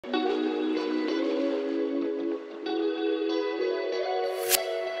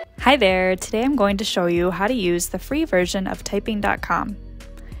Hi there, today I'm going to show you how to use the free version of Typing.com.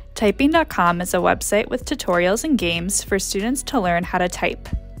 Typing.com is a website with tutorials and games for students to learn how to type.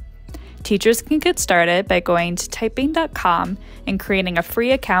 Teachers can get started by going to Typing.com and creating a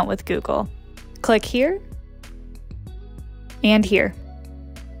free account with Google. Click here and here.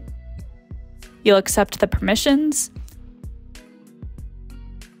 You'll accept the permissions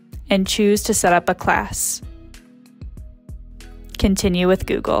and choose to set up a class. Continue with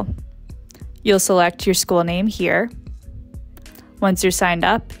Google. You'll select your school name here. Once you're signed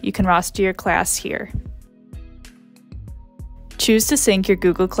up, you can roster your class here. Choose to sync your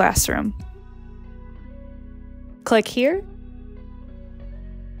Google Classroom. Click here.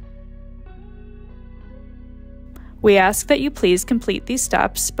 We ask that you please complete these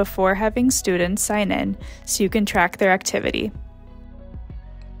steps before having students sign in so you can track their activity.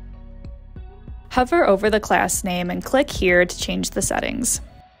 Hover over the class name and click here to change the settings.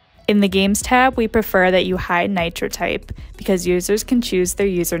 In the Games tab, we prefer that you hide NitroType because users can choose their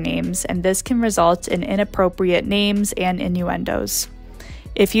usernames, and this can result in inappropriate names and innuendos.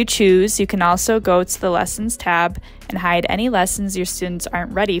 If you choose, you can also go to the Lessons tab and hide any lessons your students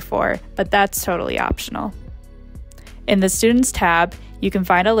aren't ready for, but that's totally optional. In the Students tab, you can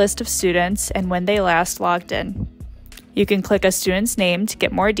find a list of students and when they last logged in. You can click a student's name to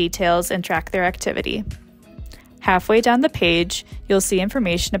get more details and track their activity. Halfway down the page, you'll see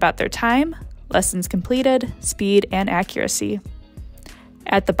information about their time, lessons completed, speed, and accuracy.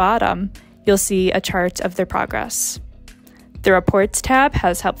 At the bottom, you'll see a chart of their progress. The Reports tab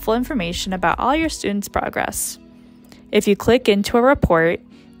has helpful information about all your students' progress. If you click into a report,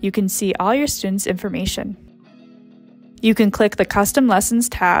 you can see all your students' information. You can click the Custom Lessons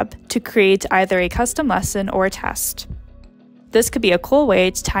tab to create either a custom lesson or a test. This could be a cool way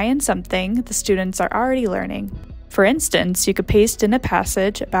to tie in something the students are already learning. For instance, you could paste in a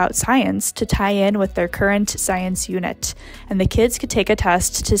passage about science to tie in with their current science unit, and the kids could take a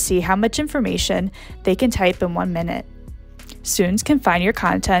test to see how much information they can type in 1 minute. Students can find your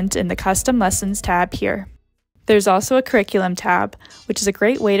content in the Custom Lessons tab here. There's also a Curriculum tab, which is a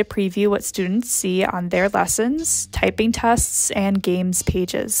great way to preview what students see on their lessons, typing tests, and games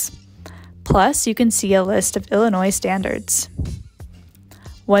pages. Plus, you can see a list of Illinois standards.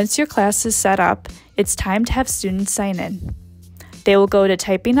 Once your class is set up, it's time to have students sign in. They will go to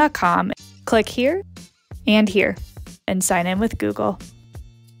Typing.com, click here, and sign in with Google.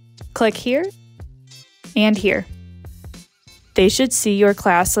 Click here, and here. They should see your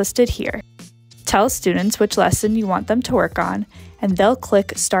class listed here. Tell students which lesson you want them to work on, and they'll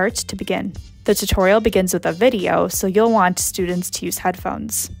click Start to begin. The tutorial begins with a video, so you'll want students to use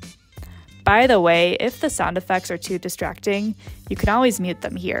headphones. By the way, if the sound effects are too distracting, you can always mute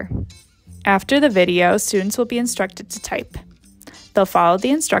them here. After the video, students will be instructed to type. They'll follow the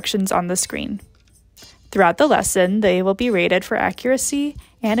instructions on the screen. Throughout the lesson, they will be rated for accuracy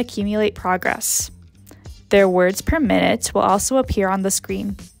and accumulate progress. Their words per minute will also appear on the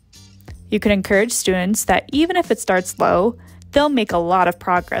screen. You can encourage students that even if it starts low, they'll make a lot of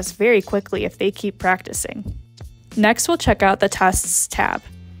progress very quickly if they keep practicing. Next, we'll check out the Tests tab.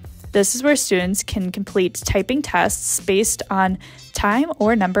 This is where students can complete typing tests based on time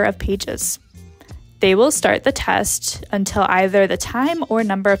or number of pages. They will start the test until either the time or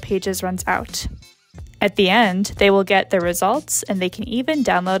number of pages runs out. At the end, they will get their results and they can even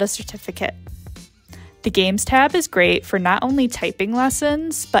download a certificate. The Games tab is great for not only typing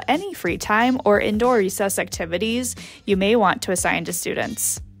lessons, but any free time or indoor recess activities you may want to assign to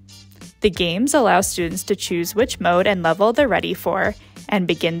students. The games allow students to choose which mode and level they're ready for and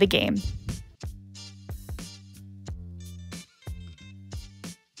begin the game.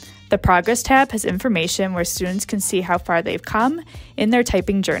 The Progress tab has information where students can see how far they've come in their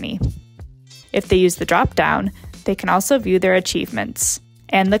typing journey. If they use the drop-down, they can also view their achievements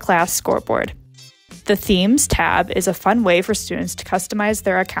and the class scoreboard. The Themes tab is a fun way for students to customize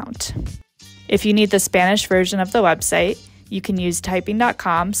their account. If you need the Spanish version of the website, you can use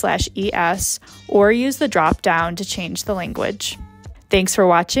typing.com/es or use the drop-down to change the language. Thanks for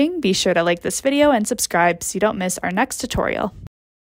watching. Be sure to like this video and subscribe so you don't miss our next tutorial.